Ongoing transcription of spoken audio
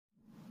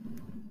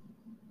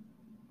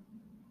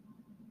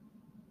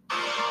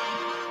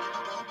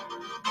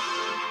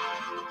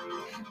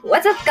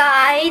What's up,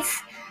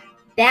 guys?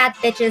 Bad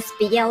Bitches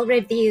BL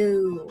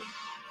Review.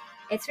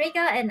 It's Rika,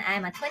 and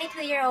I'm a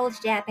 22-year-old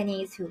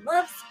Japanese who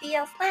loves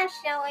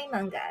BL/yaoi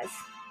mangas.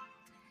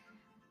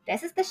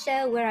 This is the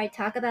show where I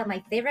talk about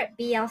my favorite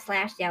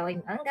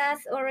BL/yaoi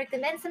mangas, or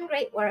recommend some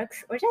great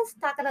works, or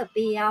just talk about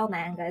BL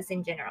mangas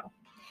in general.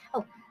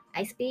 Oh,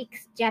 I speak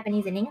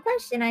Japanese and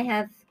English, and I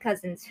have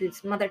cousins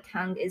whose mother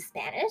tongue is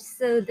Spanish.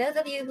 So those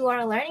of you who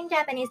are learning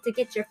Japanese to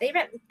get your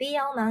favorite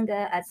BL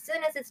manga as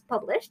soon as it's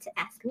published,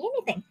 ask me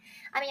anything.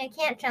 I mean, I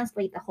can't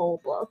translate the whole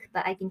book,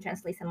 but I can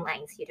translate some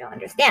lines you don't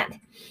understand.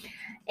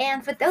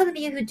 And for those of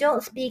you who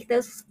don't speak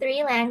those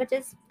three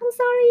languages, I'm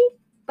sorry,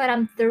 but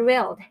I'm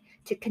thrilled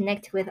to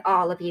connect with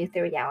all of you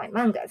through yaoi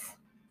mangas.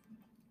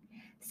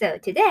 So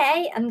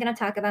today, I'm going to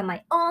talk about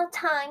my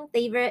all-time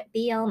favorite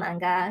BL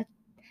manga.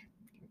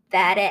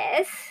 That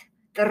is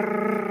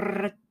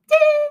Junjo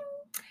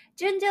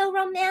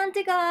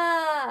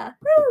Romantica!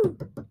 Woo!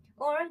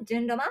 Or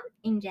Jundoman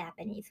in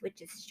Japanese,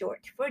 which is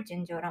short for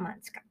Junjo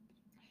Romantica.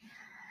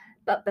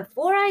 But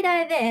before I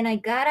dive in, I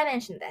gotta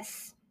mention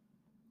this.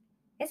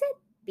 Is it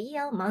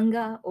BL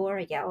manga or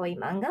yaoi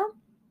manga?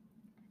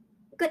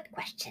 Good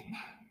question.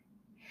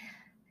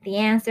 The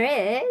answer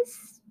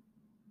is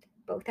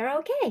both are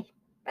okay,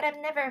 but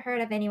I've never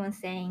heard of anyone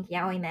saying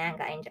yaoi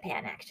manga in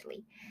Japan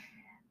actually.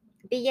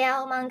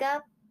 BL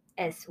manga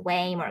is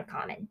way more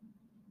common.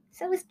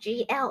 So is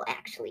GL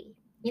actually.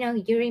 You know,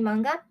 Yuri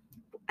manga?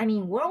 I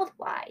mean,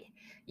 worldwide,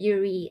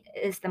 Yuri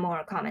is the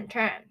more common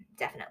term,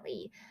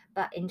 definitely.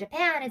 But in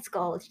Japan, it's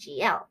called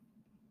GL.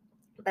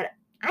 But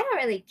I don't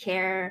really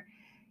care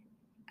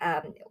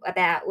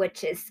about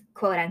which is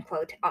quote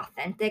unquote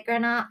authentic or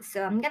not.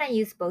 So I'm going to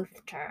use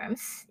both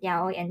terms,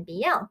 yaoi and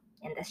BL,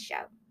 in this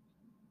show.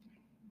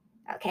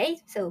 Okay,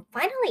 so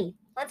finally,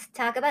 let's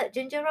talk about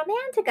Junjo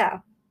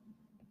Romantica.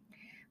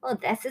 Well,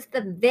 this is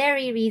the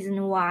very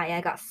reason why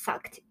I got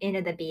sucked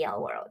into the BL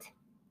world.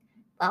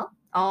 Well,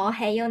 all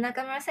Heio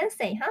Nakamura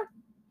sensei, huh?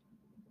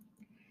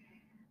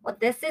 Well,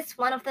 this is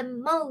one of the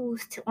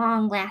most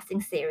long-lasting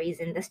series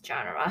in this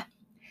genre.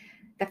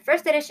 The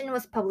first edition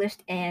was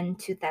published in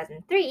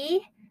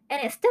 2003,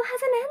 and it still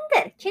hasn't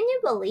ended. Can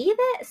you believe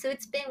it? So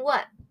it's been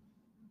what?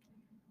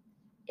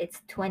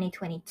 It's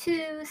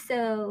 2022,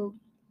 so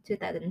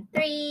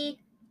 2003.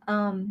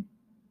 I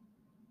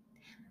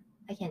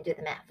can't do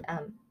the math.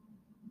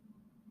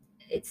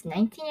 It's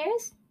 19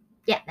 years?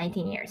 Yeah,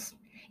 19 years.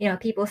 You know,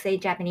 people say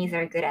Japanese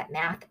are good at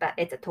math, but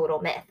it's a total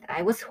myth.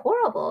 I was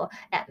horrible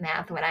at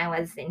math when I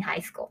was in high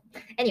school.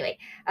 Anyway,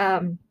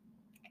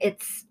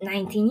 it's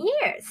 19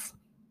 years.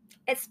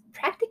 It's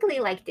practically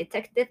like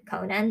Detective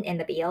Conan in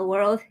the BL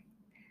world.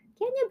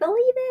 Can you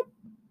believe it?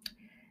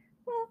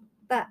 Well,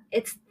 but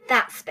it's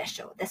that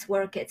special. This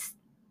work is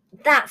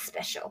that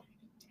special.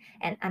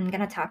 And I'm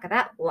gonna talk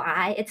about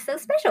why it's so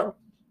special.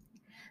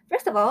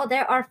 First of all,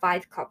 there are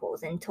 5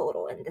 couples in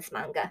total in this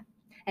manga.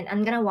 And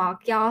I'm gonna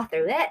walk y'all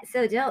through it,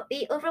 so don't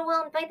be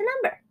overwhelmed by the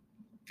number.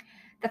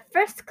 The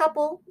first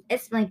couple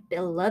is my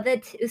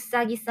beloved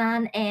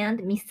Usagi-san and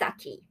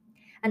Misaki,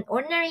 an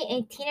ordinary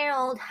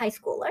 18-year-old high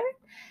schooler.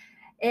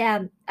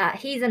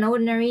 He's an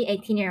ordinary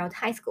 18-year-old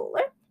high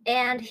schooler,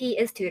 and he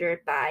is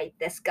tutored by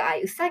this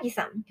guy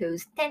Usagi-san,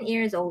 who's 10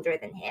 years older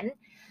than him,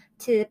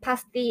 to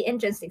pass the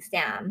entrance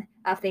exam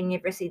of the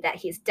university that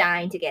he's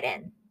dying to get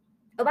in.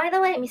 Oh, by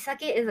the way,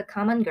 Misaki is a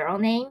common girl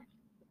name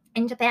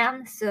in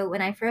Japan, so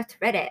when I first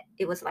read it,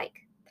 I was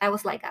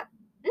like,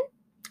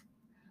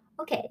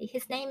 okay,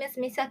 his name is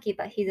Misaki,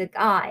 but he's a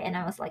guy, and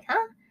I was like,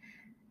 huh?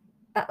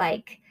 But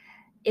like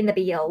in the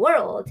BL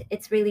world,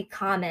 it's really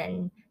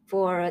common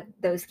for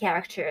those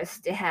characters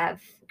to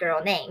have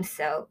girl names,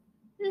 so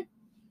you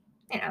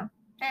know.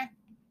 Eh.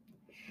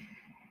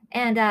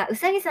 And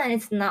Usagi-san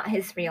is not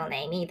his real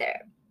name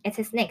either; it's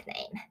his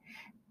nickname.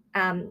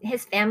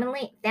 His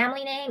family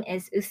name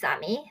is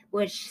Usami,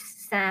 which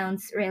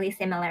sounds really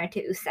similar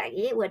to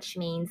Usagi, which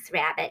means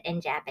rabbit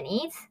in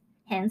Japanese,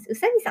 hence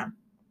Usagi-san.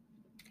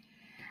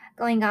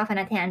 Going off on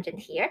a tangent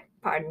here,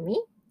 pardon me.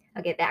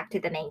 I'll get back to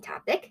the main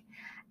topic.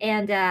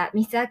 And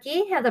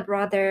Misaki has a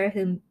brother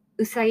whom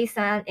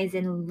Usagi-san is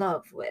in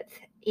love with.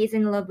 He's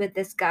in love with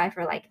this guy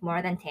for like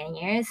more than 10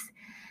 years,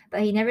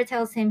 but he never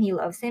tells him he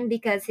loves him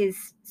because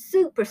he's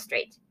super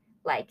straight,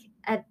 like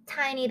a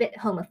tiny bit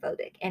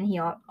homophobic, and he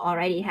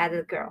already has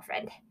a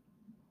girlfriend.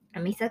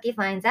 And Misaki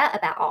finds out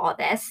about all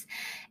this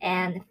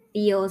and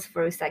feels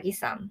for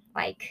Usagi-san.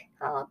 Like,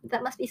 oh,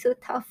 that must be so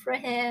tough for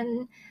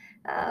him.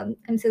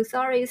 I'm so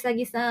sorry,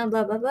 Usagi-san,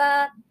 blah, blah,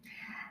 blah.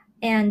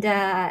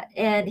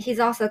 And he's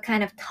also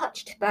kind of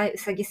touched by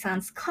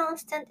Usagi-san's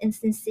constant and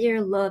sincere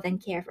love and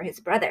care for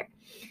his brother.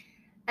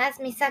 As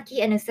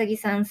Misaki and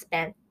Usagi-san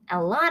spent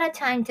a lot of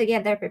time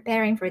together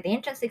preparing for the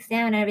entrance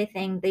exam and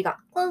everything, they got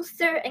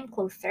closer and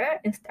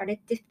closer and started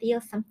to feel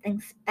something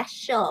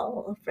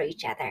special for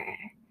each other.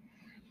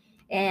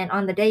 And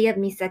on the day of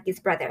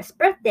Misaki's brother's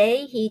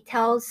birthday, he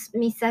tells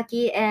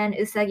Misaki and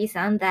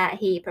Usagi-san that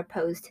he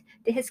proposed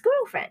to his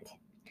girlfriend.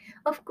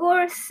 Of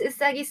course,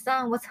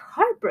 Usagi-san was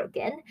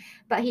heartbroken,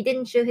 but he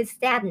didn't show his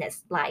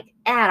sadness, like,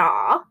 at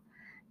all.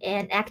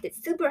 and acted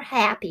super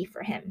happy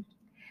for him.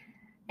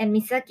 And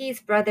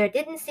Misaki's brother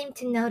didn't seem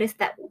to notice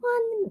that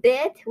one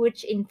bit,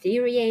 which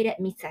infuriated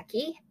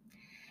Misaki.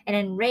 And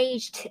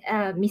enraged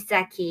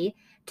Misaki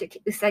took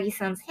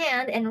Usagi-san's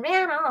hand and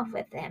ran off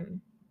with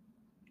him.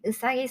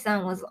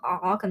 Usagi-san was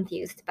all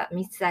confused, but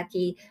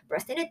Misaki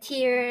burst into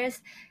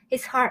tears.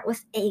 His heart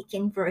was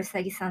aching for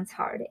Usagi-san's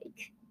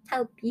heartache.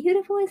 How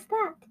beautiful is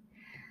that?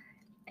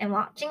 And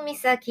watching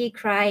Misaki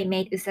cry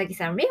made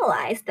Usagi-san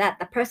realize that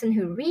the person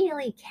who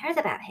really cares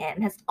about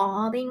him has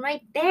all been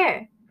right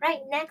there,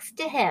 right next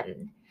to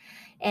him.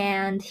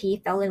 And he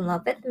fell in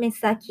love with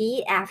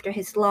Misaki after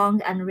his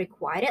long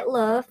unrequited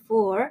love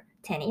for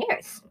 10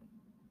 years.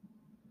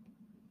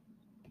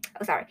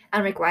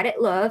 Unrequited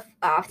love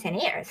of 10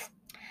 years.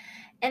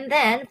 And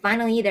then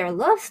finally their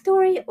love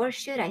story, or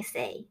should I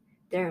say,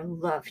 their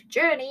love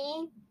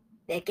journey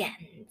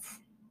begins.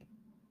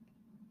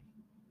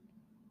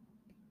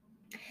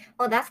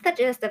 Well, that's the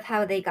gist of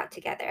how they got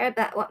together,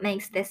 but what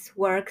makes this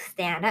work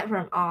stand out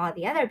from all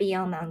the other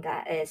BL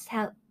manga is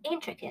how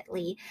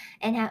intricately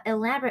and how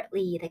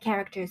elaborately the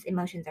characters'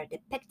 emotions are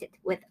depicted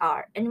with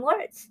art and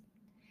words.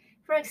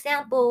 For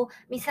example,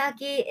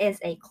 Misaki is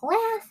a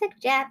classic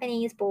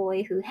Japanese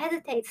boy who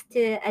hesitates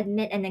to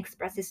admit and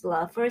express his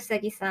love for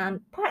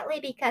Usagi-san partly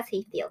because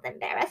he feels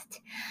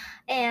embarrassed,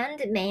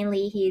 and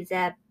mainly he's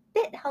a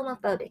bit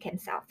homophobic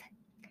himself.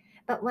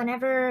 But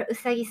whenever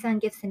Usagi-san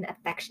gives him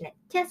affectionate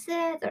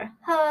kisses or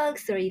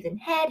hugs or even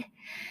head,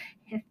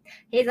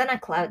 he's on a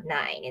cloud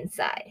nine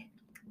inside,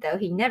 though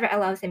he never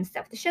allows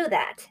himself to show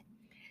that.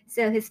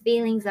 So his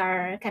feelings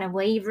are kind of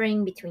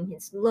wavering between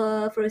his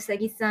love for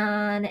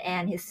Usagi-san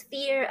and his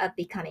fear of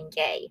becoming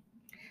gay.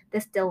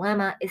 This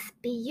dilemma is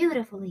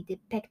beautifully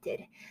depicted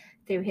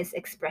through his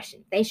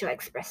facial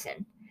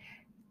expression,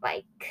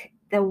 like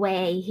the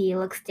way he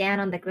looks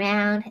down on the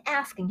ground,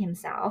 asking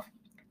himself,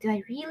 do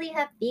I really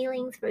have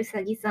feelings for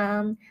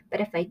Usagi-san?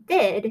 But if I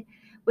did,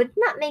 would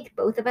not make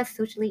both of us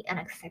socially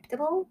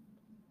unacceptable?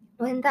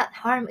 Wouldn't that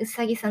harm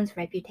Usagi-san's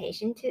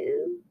reputation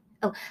too?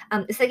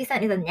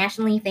 Usagi-san is a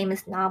nationally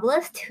famous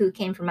novelist who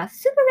came from a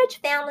super rich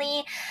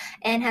family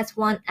and has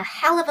won a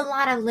hell of a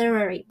lot of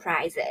literary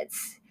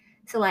prizes.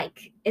 So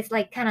it's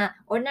like kind of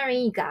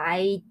ordinary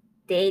guy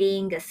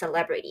dating a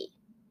celebrity,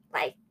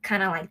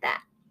 kind of like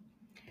that.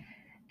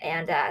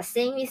 And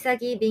seeing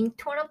Misaki being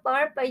torn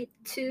apart by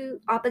two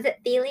opposite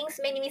feelings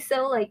made me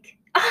so Misaki!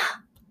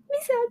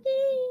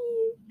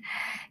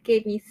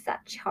 Gave me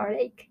such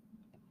heartache.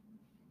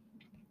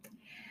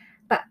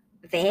 But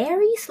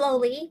very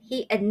slowly,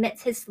 he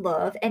admits his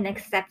love and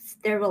accepts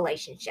their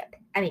relationship.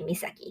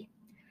 Misaki.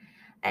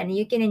 And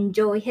you can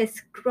enjoy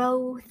his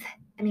growth.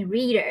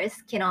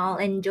 Readers can all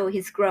enjoy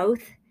his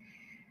growth,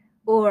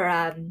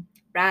 or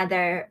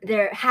rather,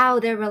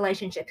 how their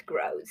relationship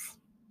grows.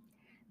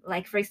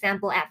 Like, for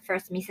example, at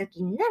first, Misaki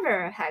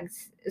never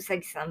hugs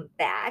Usagi-san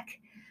back,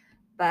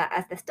 but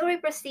as the story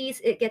proceeds,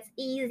 it gets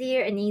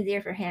easier and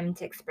easier for him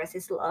to express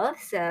his love.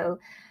 So,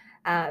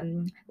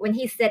 when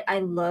he said, I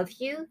love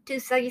you to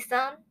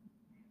Usagi-san,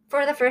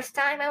 for the first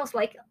time, I was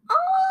like,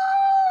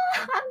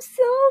 oh, I'm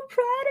so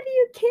proud of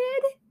you,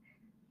 kid.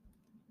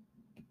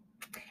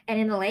 And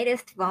in the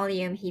latest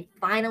volume, he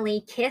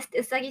finally kissed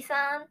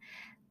Usagi-san.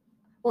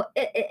 Well,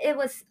 it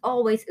was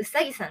always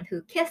Usagi-san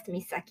who kissed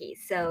Misaki,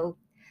 so,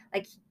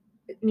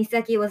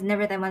 Misaki was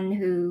never the one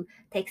who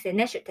takes the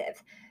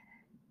initiative.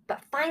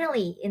 But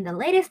finally, in the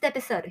latest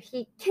episode,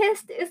 he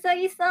kissed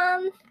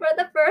Usagi-san for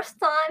the first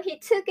time. He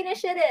took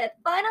initiative.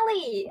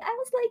 Finally, I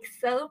was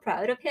so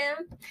proud of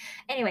him.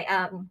 Anyway,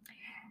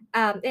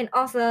 and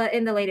also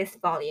in the latest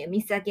volume,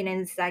 Misaki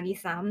and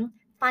Usagi-san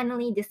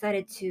finally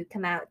decided to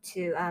come out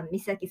to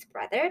Misaki's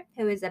brother,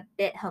 who is a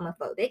bit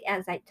homophobic,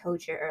 as I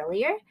told you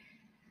earlier.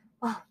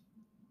 Oh,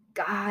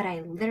 God,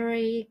 I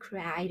literally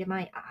cried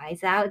my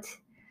eyes out.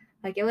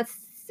 It was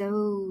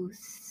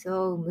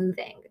so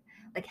moving.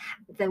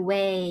 The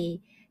way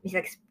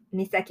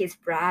Misaki's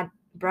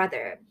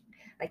brother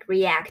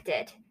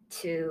reacted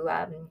to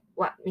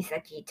what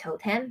Misaki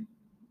told him,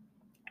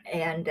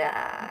 and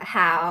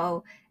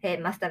how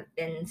it must have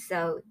been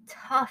so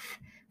tough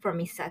for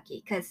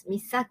Misaki, because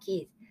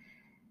Misaki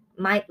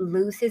might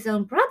lose his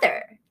own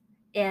brother,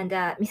 and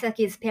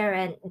Misaki's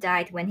parent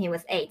died when he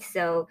was 8,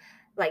 so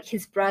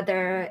his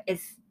brother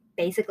is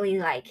basically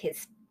like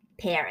his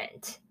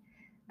parent,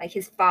 like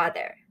his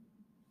father,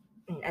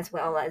 as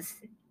well as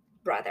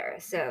brother.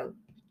 So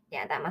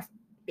yeah, that must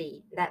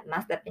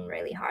have been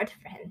really hard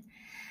for him.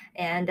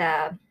 And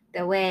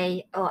the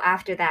way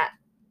after that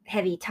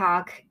heavy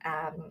talk,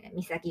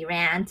 Misaki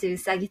ran to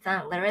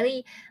Usagi-san,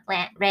 literally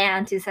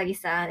ran to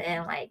Usagi-san,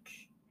 and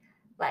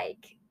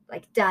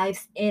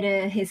dives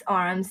into his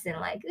arms and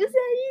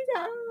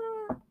Usagi-san.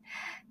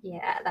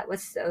 Yeah, that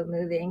was so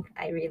moving.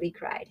 I really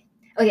cried.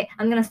 Okay,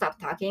 I'm gonna stop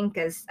talking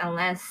because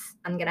unless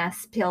I'm gonna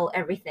spill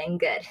everything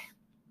good.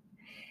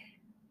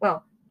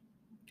 Well,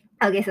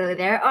 okay, so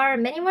there are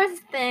many more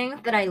things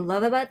that I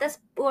love about this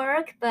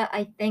work, but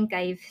I think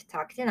I've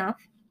talked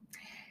enough.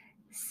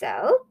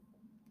 So,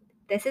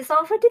 this is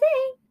all for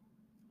today.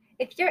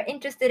 if you're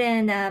interested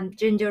in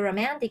Junjo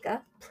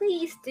Romantica,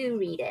 please do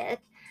read it.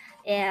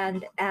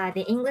 And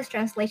the English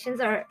translations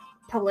are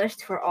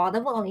published for all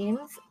the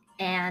volumes.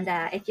 And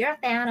if you're a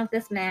fan of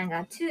this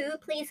manga too,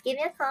 please give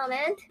me a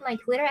comment. My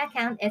Twitter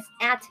account is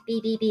at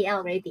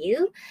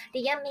BBBLReview.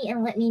 DM me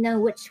and let me know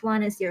which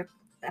one is your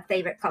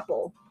favorite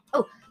couple.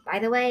 Oh, by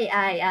the way,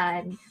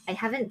 I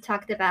haven't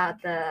talked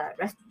about the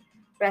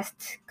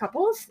rest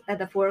couples,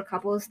 the four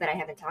couples that I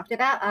haven't talked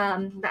about.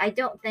 But I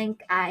don't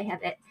think I have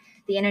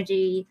the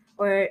energy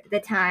or the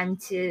time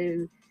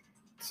to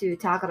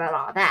talk about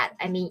all that.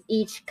 I mean,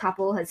 each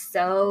couple has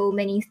so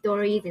many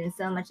stories and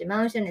so much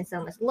emotion and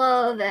so much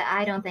love that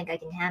I don't think I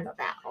can handle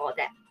all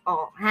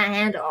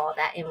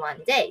that in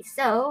one day.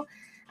 So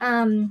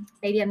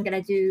maybe I'm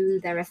gonna do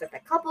the rest of the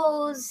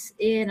couples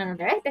in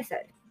another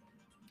episode.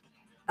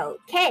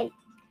 Okay,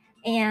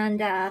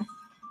 and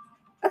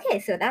okay,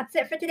 so that's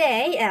it for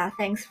today.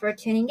 Thanks for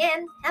tuning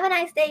in. Have a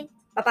nice day.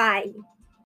 Bye bye.